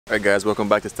Alright guys, welcome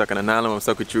back to Stuck on an Island. I'm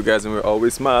stuck with you guys and we're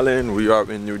always smiling. We are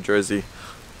in New Jersey,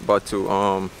 about to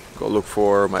go look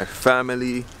for my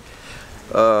family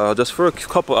just for a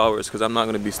couple hours because I'm not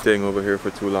going to be staying over here for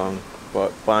too long.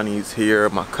 But Bonnie's here,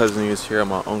 my cousin is here,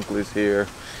 my uncle is here.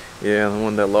 Yeah, the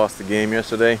one that lost the game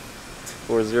yesterday,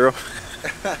 4-0.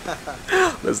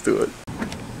 Let's do it.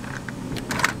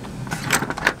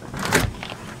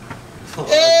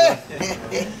 Hey,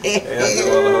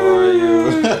 how are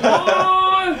you?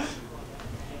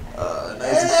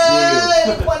 Nice to see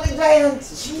you. What the giant?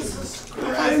 Jesus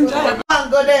Christ.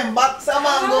 Mango them, box of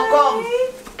mango come.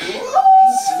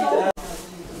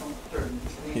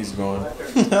 He's gone.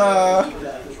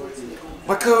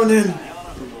 Makonnen.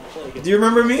 Do you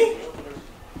remember me?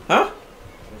 Huh?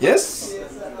 Yes?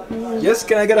 Yes,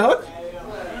 can I get a hug?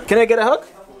 Can I get a hug?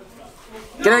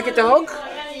 Can I get a hug?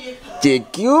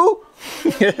 Thank you.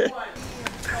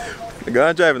 The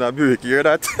guy driving that Buick, you hear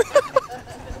that?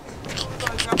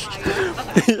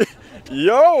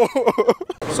 Yo!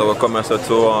 So we're coming to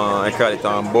I call it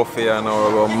buffet and now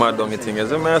we're mad on the thing.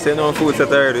 As a man, I say no food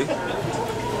set already.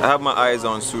 I have my eyes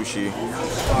on sushi.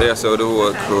 There, so the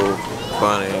whole crew,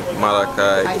 Bonnie,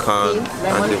 Malachi, Khan,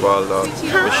 Auntie Valda,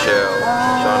 Michelle,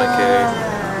 Shauna K,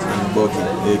 and Bobby,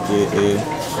 aka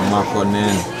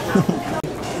Makonnen.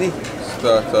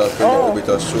 Start off with a bit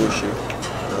of sushi. You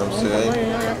know what I'm saying?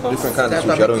 Different kinds of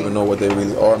sushi. I don't even know what they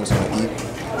really are. I'm just gonna eat.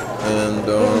 And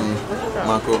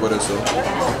Mark over there, so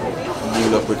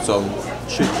deal up with some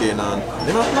chicken and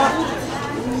you know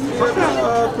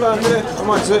plan there. How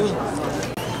much is it?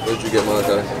 What did you get,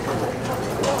 Malachi?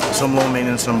 Some lo mein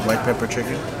and some black pepper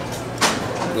chicken.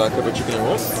 Black pepper chicken and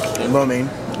what? Lo mein.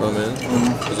 Lo mein?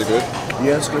 Is it good?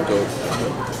 Yeah, it's good. So,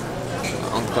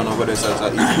 I'm coming over there says I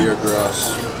eat beer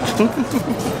grass.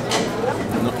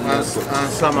 And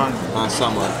salmon. And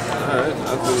salmon. Alright,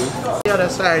 I feel you. The other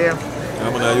side, yeah.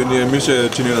 I'm gonna you need Michelle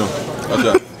Chinino.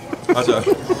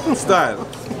 Acha. Style.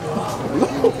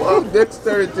 Wow,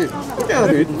 dexterity. Yeah,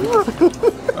 dude.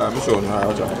 Michelle,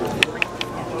 acha.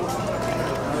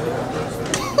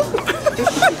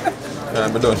 Yeah,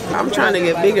 I'm done. I'm trying to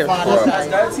get bigger.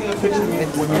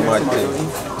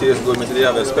 Tastes good. They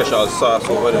have a special sauce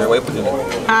over there. What you put in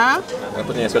it? Huh? I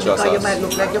put in a special sauce. You might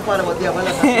look like your father, but you have a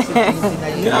lot of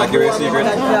Can I give you a secret?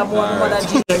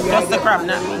 What's the crap,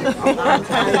 not me?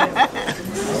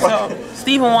 So,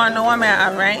 Stephen want to know what I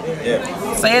have, right?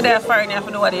 Yeah. So you're there for now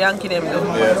for what the Yankee them do.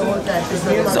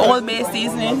 Yeah. It's Old Bay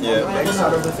seasoning. Yeah.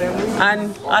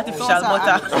 And artificial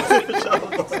butter.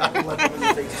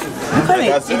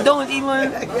 It don't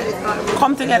even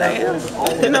come together,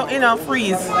 you know,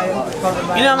 freeze.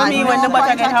 You know what I mean? When the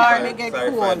butter get hard, they get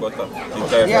cool.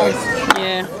 Yes.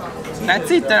 Yeah.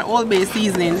 That's it, that Old Bay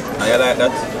seasoning. And you like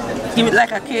that? Give it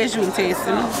like a Cajun taste,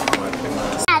 you know?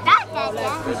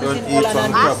 Don't eat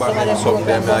some crab and some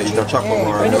them that eat a chocolate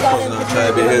bar. Your cousin and try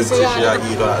to be healthy, she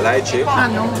eat a lychee.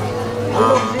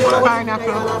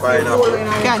 Pineapple.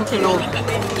 Cantaloupe.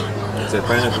 Is it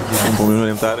pineapple?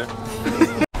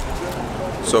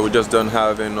 So we're just done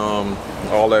having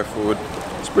all that food.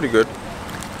 It's pretty good.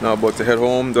 Now about to head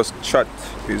home, just chat,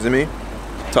 you see me?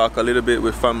 Talk a little bit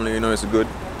with family, you know, it's good.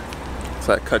 It's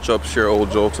like catch up, share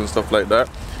old jokes and stuff like that.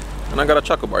 And I got a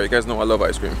chocolate bar, you guys know I love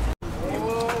ice cream.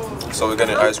 So we're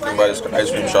getting ice cream by this ice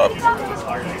cream shop. I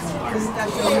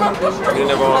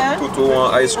never want to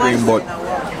want ice cream, but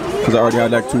because I already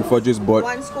had like 2 fudges, but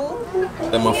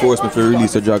then my forced me to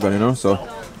release the dragon, you know, so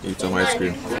eat some ice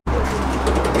cream.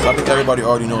 So I think everybody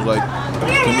already knows, like,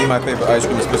 to me my favorite ice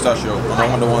cream is pistachio. And I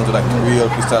want the ones with like real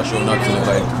pistachio nuts in it.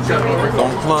 Like,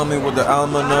 don't clown me with the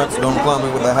almond nuts, don't clown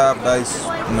me with the half dice.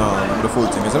 No, the full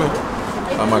thing, isn't it?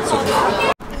 I'm accepting.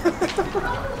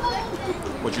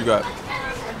 What you got?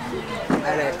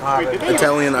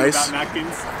 Italian ice.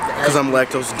 Because I'm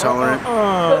lactose intolerant.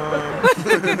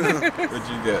 What'd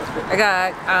you get? I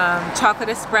got chocolate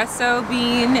espresso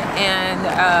bean and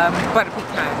butter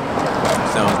pecan.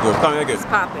 Sounds good. Come here, It's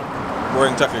popping.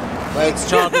 Wearing chocolate. Well, it's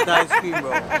chocolate ice cream,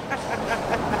 bro.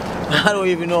 I don't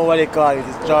even know what they call it.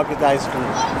 It's chocolate ice cream.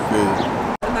 Good.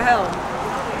 What the hell?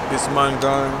 This man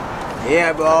gone.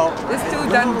 Yeah, bro. This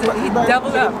dude done, he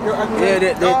doubled up. Yeah,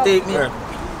 they take me.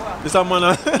 This a man.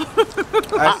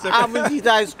 I haven't eaten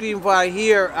ice cream for a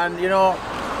year, and you know.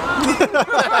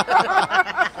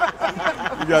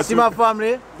 See my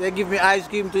family? They give me ice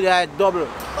cream to that double.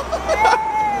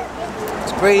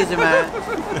 It's crazy, man.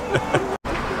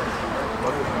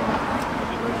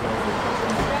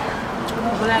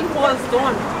 Like Cold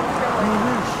Stone.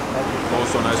 Cold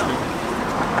Stone ice cream.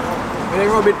 When they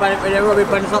rub it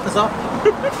on something, so.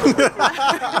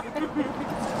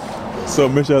 So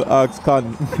Michelle asks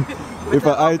Khan if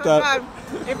I eat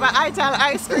If I tell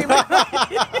ice cream.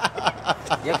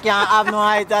 You can't have no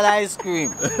idle ice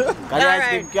cream. Because ice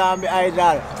cream can't be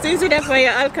idle. Since you're for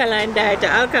your alkaline diet,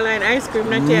 alkaline ice cream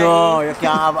not here. No, you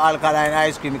can't have alkaline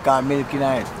ice cream because milk in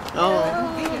it. Oh.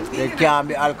 It can't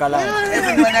be alkaline.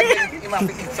 Everyone again, you must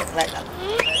be something like that.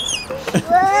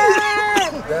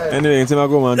 Anyway, until I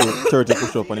go and do 30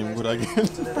 push-up and him good again.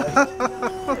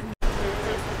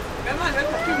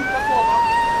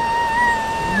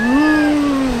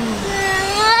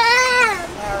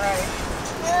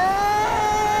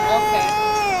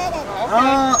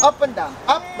 Up and down,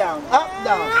 up, down, up,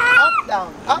 down, up,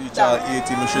 down, up, You down. child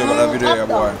 18, I'm sure you got that video here,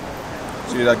 boy.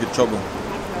 So you like get trouble.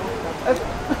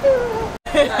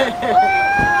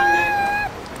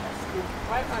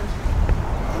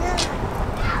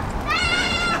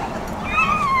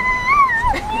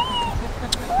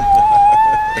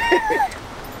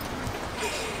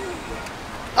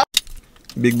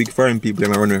 Big foreign people in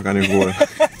my running kind of goal.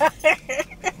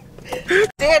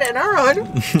 Dead and run.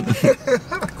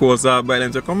 Course out by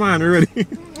them, so come on, we're ready.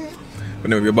 But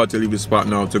then we're about to leave the spot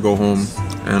now to go home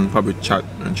and probably chat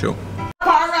and chill.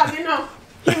 Parrot, you know.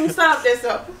 Him stop this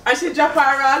up. And she drop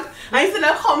her rod. And instead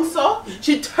of come so,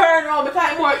 she turn around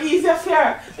because it's more easier for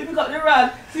her. She pick up the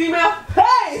rod. See me up?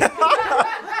 Hey!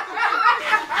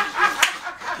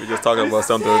 We're just talking about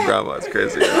something with grandma, it's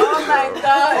crazy. Oh my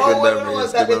God. Good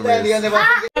memories, good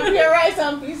memories. Give me a rice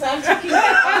and peas and chicken.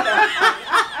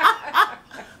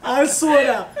 I saw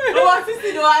that. What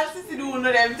Sissy do? What Sissy do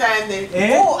no them time then?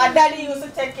 Oh, and Daddy used to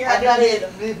take care of Daddy,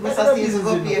 Daddy. Mr. Steve will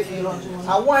go pay for you lunch.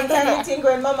 And one time you think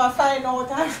when Mama find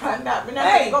out and that, me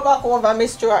not go back over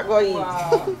Miss Stuart go in.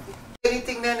 Wow.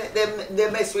 Anything they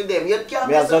mess with them. You can't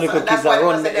We have mess some with them. little That's kids why that they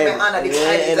run say the them honor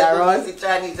the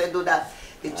Chinese, they do this,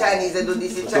 the Chinese, they do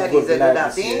this, the Chinese, they do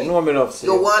that.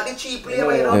 You want the cheap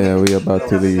labor, you know? Yeah, we're about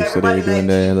to leave, so they're doing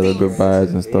their little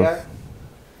goodbyes and stuff.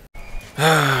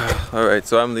 Alright,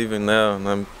 so I'm leaving now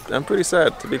and I'm pretty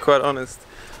sad, to be quite honest.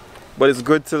 But it's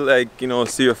good to, like, you know,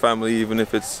 see your family even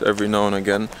if it's every now and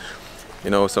again. You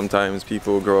know, sometimes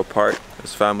people grow apart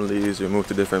as families, you move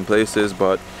to different places,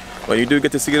 but when you do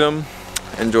get to see them,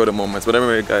 enjoy the moments. But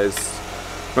anyway guys,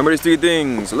 remember these 3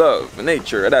 things: love,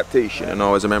 nature, adaptation, and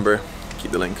always remember,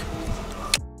 keep the link.